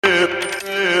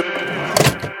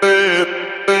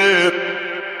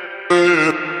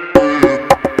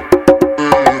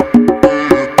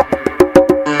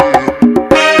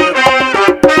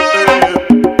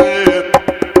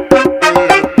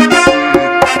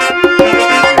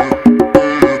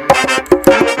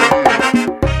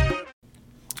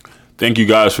Thank you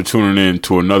guys for tuning in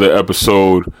to another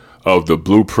episode of the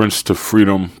Blueprints to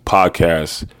Freedom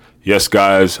podcast. Yes,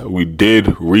 guys, we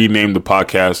did rename the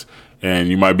podcast, and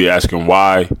you might be asking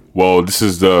why. Well, this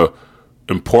is the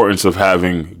importance of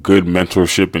having good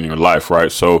mentorship in your life,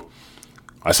 right? So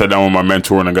I sat down with my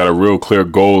mentor and I got a real clear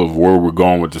goal of where we're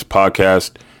going with this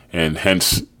podcast, and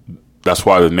hence that's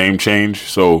why the name changed.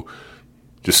 So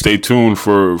just stay tuned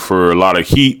for a lot of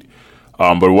heat.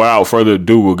 But without further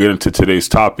ado, we'll get into today's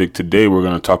topic. Today, we're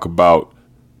going to talk about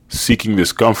seeking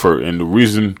discomfort. And the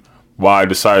reason why I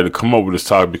decided to come up with this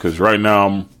topic, because right now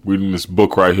I'm reading this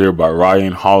book right here by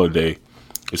Ryan Holiday.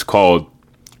 It's called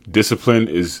Discipline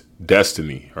is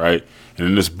Destiny, right? And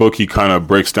in this book, he kind of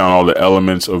breaks down all the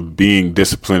elements of being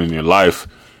disciplined in your life.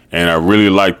 And I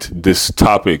really liked this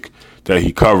topic that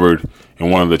he covered in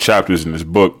one of the chapters in this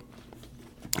book.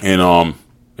 And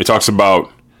it talks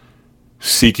about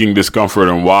seeking discomfort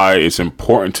and why it's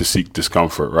important to seek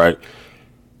discomfort, right?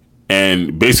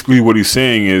 And basically what he's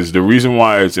saying is the reason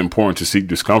why it's important to seek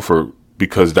discomfort,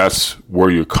 because that's where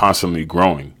you're constantly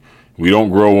growing. We don't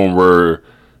grow when we're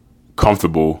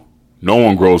comfortable. No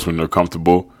one grows when they're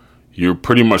comfortable. You're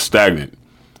pretty much stagnant,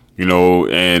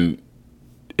 and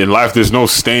in life, there's no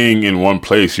staying in one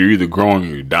place. You're either growing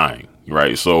or you're dying,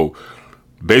 right? So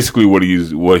basically what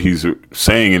he's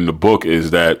saying in the book is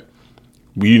that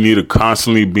we need to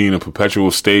constantly be in a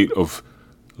perpetual state of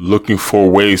looking for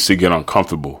ways to get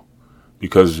uncomfortable.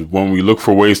 Because when we look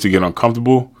for ways to get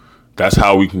uncomfortable, that's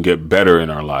how we can get better in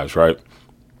our lives, right?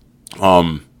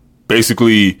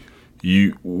 Basically,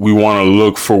 we want to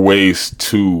look for ways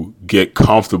to get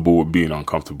comfortable with being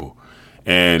uncomfortable.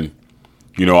 And,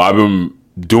 I've been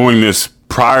doing this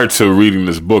prior to reading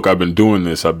this book. I've been doing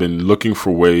this. I've been looking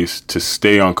for ways to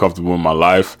stay uncomfortable in my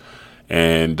life.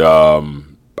 And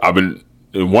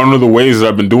one of the ways that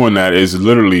I've been doing that is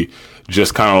literally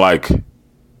just kind of like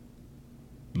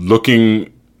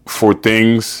looking for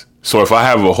things. So if I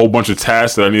have a whole bunch of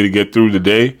tasks that I need to get through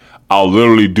today, I'll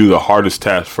literally do the hardest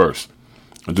task first.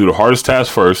 I'll do the hardest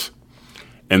task first,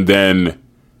 and then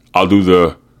I'll do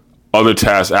the other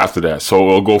tasks after that. So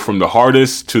it'll go from the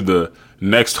hardest to the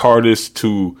next hardest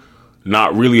to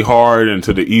not really hard and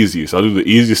to the easiest. I'll do the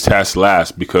easiest task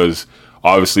last because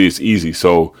obviously it's easy.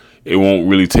 So it won't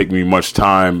really take me much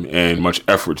time and much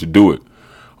effort to do it.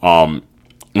 And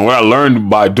what I learned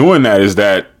by doing that is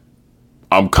that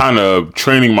I'm kind of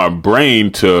training my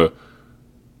brain to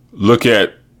look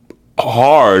at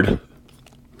hard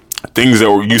things that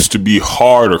were used to be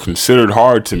hard or considered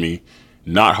hard to me,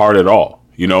 not hard at all,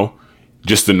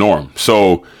 just the norm.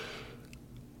 So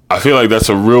I feel like that's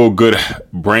a real good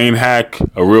brain hack,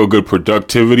 a real good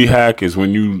productivity hack, is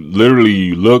when you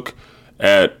literally look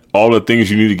at all the things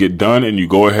you need to get done and you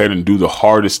go ahead and do the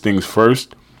hardest things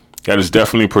first. That is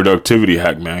definitely a productivity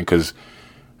hack, man, because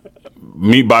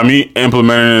by me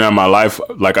implementing it in my life,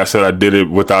 like I said, I did it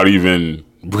without even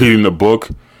reading the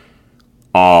book.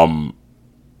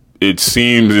 It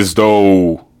seems as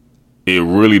though it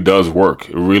really does work.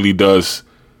 It really does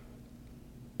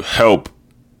help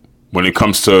when it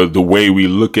comes to the way we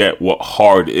look at what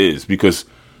hard is, because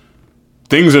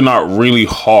things are not really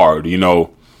hard.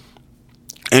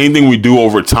 Anything we do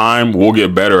over time, we'll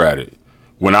get better at it.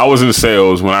 When I was in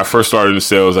sales, when I first started in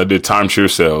sales, I did timeshare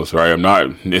sales, right?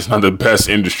 It's not the best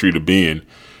industry to be in,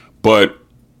 but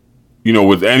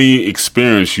with any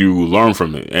experience, you learn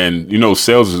from it. And,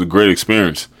 sales is a great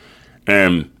experience.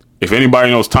 And if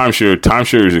anybody knows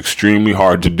timeshare is extremely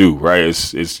hard to do,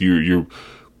 right? You're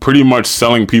pretty much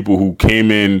selling people who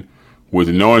came in with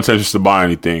no intentions to buy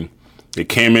anything. They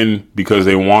came in because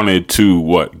they wanted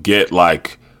to get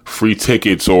like free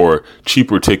tickets or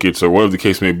cheaper tickets or whatever the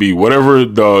case may be. Whatever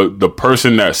the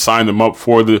person that signed them up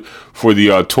for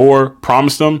the tour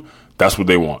promised them, that's what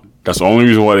they want. That's the only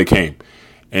reason why they came.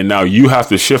 And now you have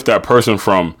to shift that person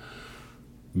from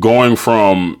going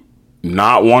from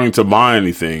not wanting to buy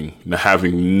anything to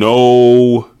having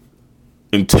no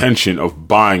intention of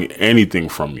buying anything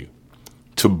from you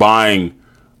to buying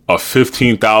a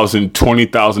 $15,000,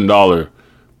 $20,000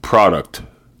 product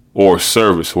or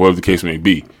service, whatever the case may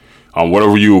be,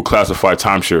 whatever you will classify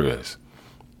timeshare as.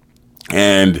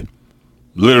 And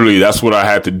literally, that's what I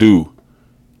had to do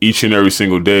each and every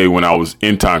single day when I was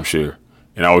in timeshare.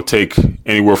 And I would take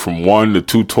anywhere from 1 to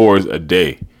 2 tours a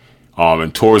day.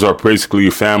 And tours are basically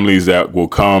families that will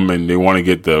come and they want to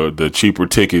get the cheaper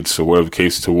tickets or whatever the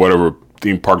case to whatever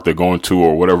theme park they're going to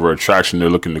or whatever attraction they're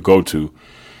looking to go to.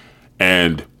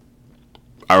 And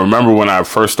I remember when I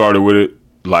first started with it,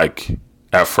 like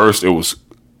at first it was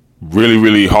really,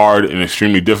 really hard and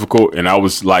extremely difficult. And I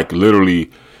was like literally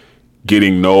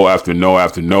getting no after no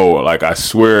after no. Like I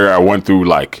swear I went through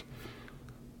like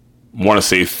want to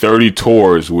say 30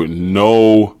 tours with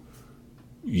no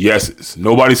yeses.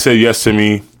 Nobody said yes to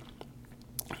me.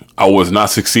 I was not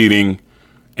succeeding,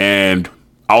 and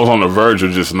I was on the verge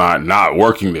of just not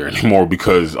working there anymore,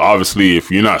 because obviously if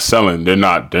you're not selling, they're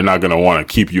not going to want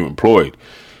to keep you employed.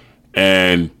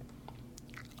 And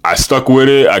I stuck with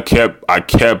it. I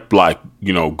kept like,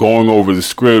 going over the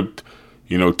script,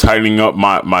 tightening up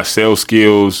my sales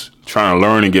skills, trying to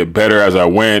learn and get better as I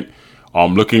went.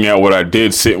 Looking at what I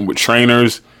did, sitting with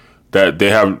trainers that they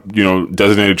have,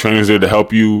 designated trainers there to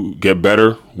help you get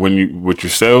better with your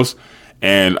sales.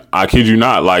 And I kid you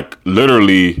not, like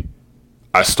literally,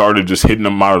 I started just hitting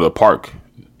them out of the park.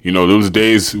 There was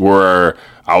days where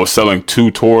I was selling 2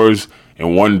 tours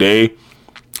in one day.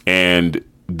 And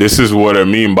this is what I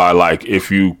mean by, like,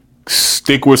 if you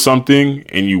stick with something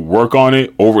and you work on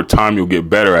it, over time, you'll get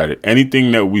better at it.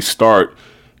 Anything that we start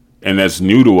and that's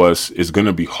new to us is going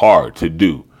to be hard to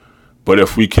do. But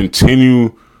if we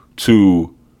continue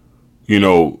to,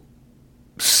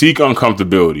 seek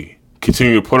uncomfortability,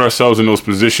 continue to put ourselves in those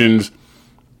positions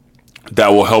that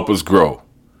will help us grow,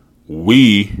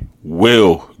 we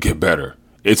will get better.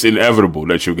 It's inevitable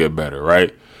that you'll get better,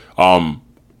 right?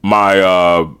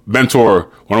 My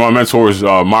mentor, one of my mentors,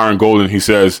 Myron Golden, he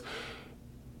says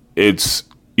it's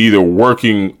either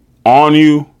working on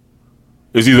you,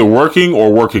 it's either working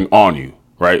or working on you,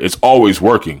 right? It's always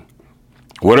working.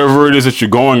 Whatever it is that you're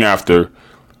going after,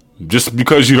 just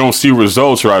because you don't see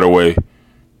results right away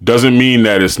doesn't mean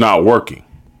that it's not working.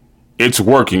 It's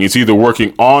working. It's either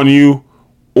working on you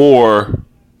or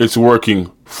it's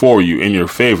working for you in your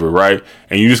favor, right?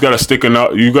 And you just got to stick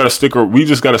enough. We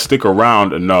just got to stick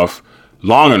around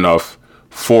long enough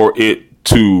for it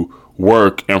to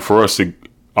work and for us to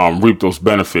reap those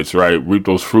benefits, right? Reap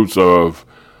those fruits of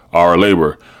our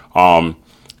labor.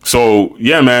 So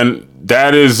yeah, man,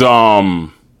 that is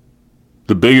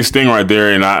the biggest thing right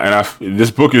there. And this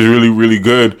book is really, really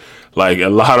good. Like a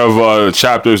lot of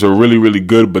chapters are really, really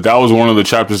good, but that was one of the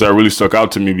chapters that really stuck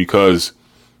out to me, because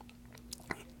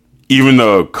even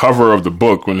the cover of the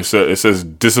book, when it says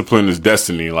discipline is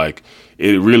destiny, like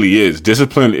it really is.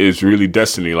 Discipline is really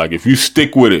destiny. Like if you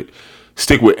stick with it,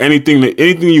 stick with anything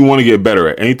you want to get better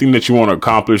at, anything that you want to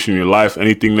accomplish in your life,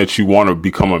 anything that you want to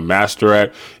become a master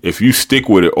at, if you stick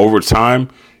with it over time,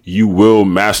 you will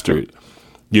master it.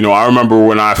 I remember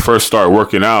when I first started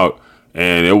working out,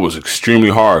 and it was extremely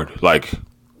hard. Like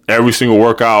every single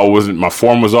workout my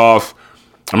form was off.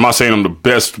 I'm not saying I'm the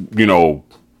best,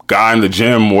 guy in the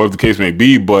gym, whatever the case may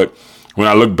be, but when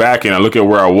I look back and I look at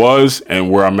where I was and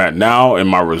where I'm at now and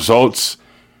my results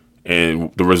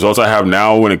and the results I have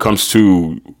now when it comes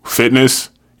to fitness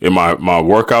and my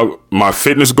workout, my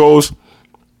fitness goals,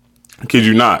 I kid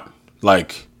you not,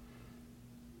 like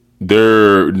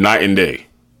they're night and day.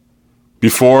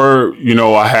 Before,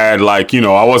 I had like,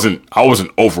 I wasn't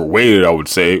overweighted, I would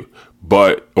say,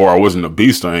 or I wasn't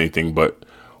obese or anything, but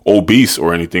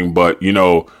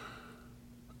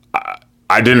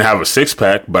I didn't have a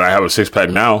 6-pack, but I have a 6-pack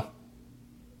now.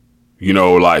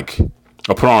 Like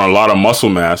I put on a lot of muscle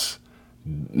mass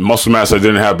I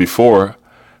didn't have before.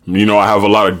 I have a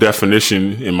lot of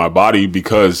definition in my body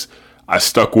because I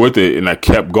stuck with it and I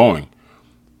kept going.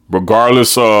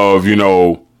 Regardless of,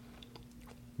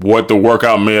 what the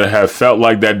workout may have felt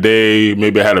like that day.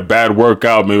 Maybe I had a bad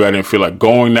workout. Maybe I didn't feel like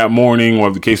going that morning,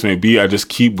 whatever the case may be. I just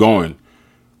keep going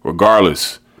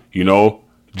regardless,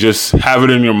 just have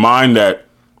it in your mind that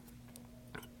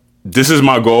this is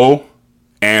my goal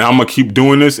and I'm going to keep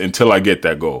doing this until I get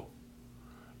that goal,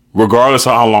 regardless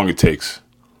of how long it takes.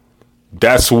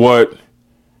 That's what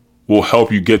will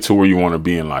help you get to where you want to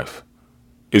be in life.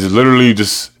 It's literally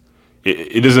just,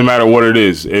 it doesn't matter what it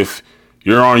is. If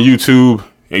you're on YouTube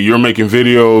and you're making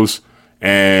videos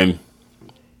and,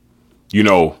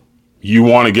 you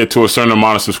want to get to a certain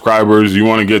amount of subscribers, you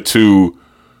want to get to,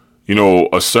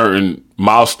 a certain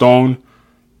milestone,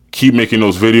 keep making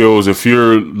those videos. If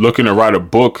you're looking to write a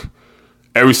book,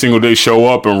 every single day show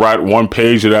up and write one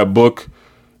page of that book,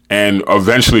 and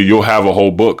eventually you'll have a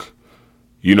whole book.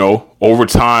 Over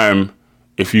time,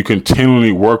 if you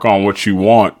continually work on what you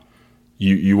want,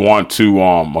 you want to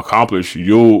accomplish,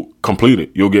 you'll complete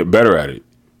it. You'll get better at it,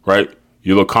 right?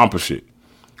 You'll accomplish it.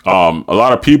 A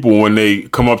lot of people, when they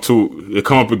come up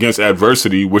against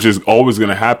adversity, which is always going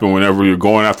to happen whenever you're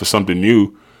going after something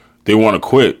new, they want to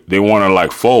quit. They want to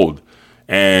like fold.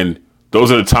 And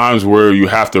those are the times where you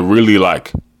have to really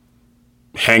like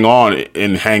hang on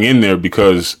and hang in there,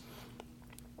 because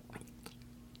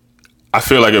I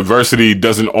feel like adversity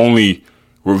doesn't only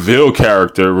reveal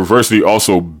character, adversity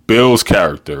also builds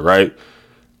character, right?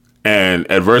 And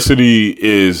adversity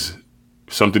is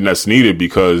something that's needed,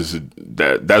 because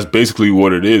that's basically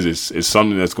what it is. It's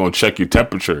something that's going to check your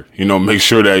temperature, make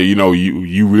sure that,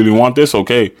 you really want this.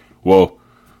 Okay, well,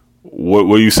 what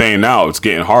are you saying now? It's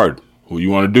getting hard. What do you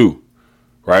want to do?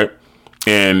 Right.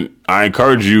 And I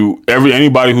encourage you,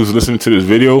 anybody who's listening to this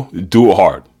video, do it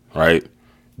hard, right?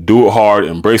 Do it hard,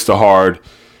 embrace the hard.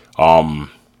 Don't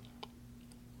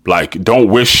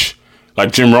wish,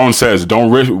 like Jim Rohn says, don't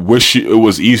wish it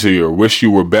was easier, wish you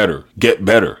were better. Get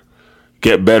better.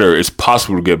 Get better. It's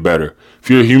possible to get better. If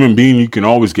you're a human being, you can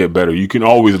always get better. You can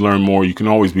always learn more. You can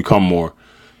always become more.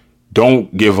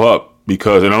 Don't give up,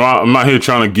 because, and I'm not here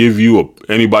trying to give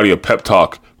anybody a pep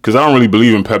talk, because I don't really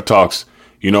believe in pep talks.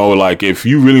 If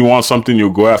you really want something,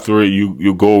 you'll go after it.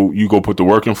 You go put the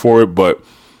work in for it. But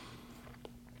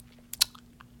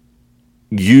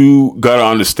you gotta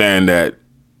understand that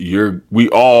we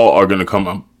all are gonna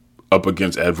come up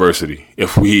against adversity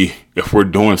if we're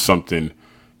doing something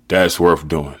that's worth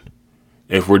doing.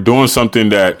 If we're doing something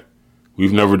that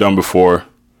we've never done before,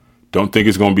 don't think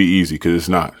it's gonna be easy, because it's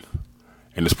not,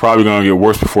 and it's probably gonna get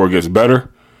worse before it gets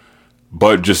better.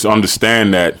 But just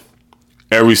understand that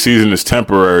every season is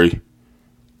temporary.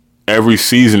 Every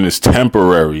season is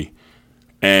temporary.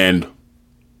 And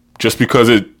just because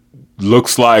it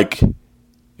looks like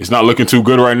it's not looking too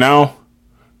good right now,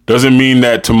 doesn't mean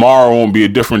that tomorrow won't be a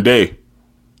different day,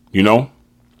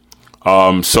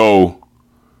 So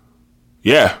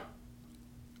yeah,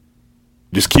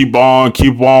 just keep on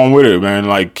with it,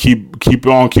 man. Keep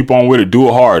on with it. Do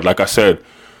it hard, like I said.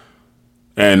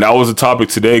 And that was the topic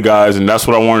today, guys. And that's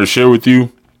what I wanted to share with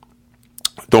you.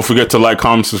 Don't forget to like,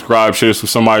 comment, subscribe, share this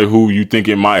with somebody who you think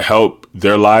it might help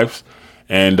their lives.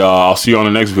 And I'll see you on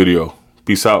the next video.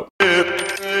 Peace out.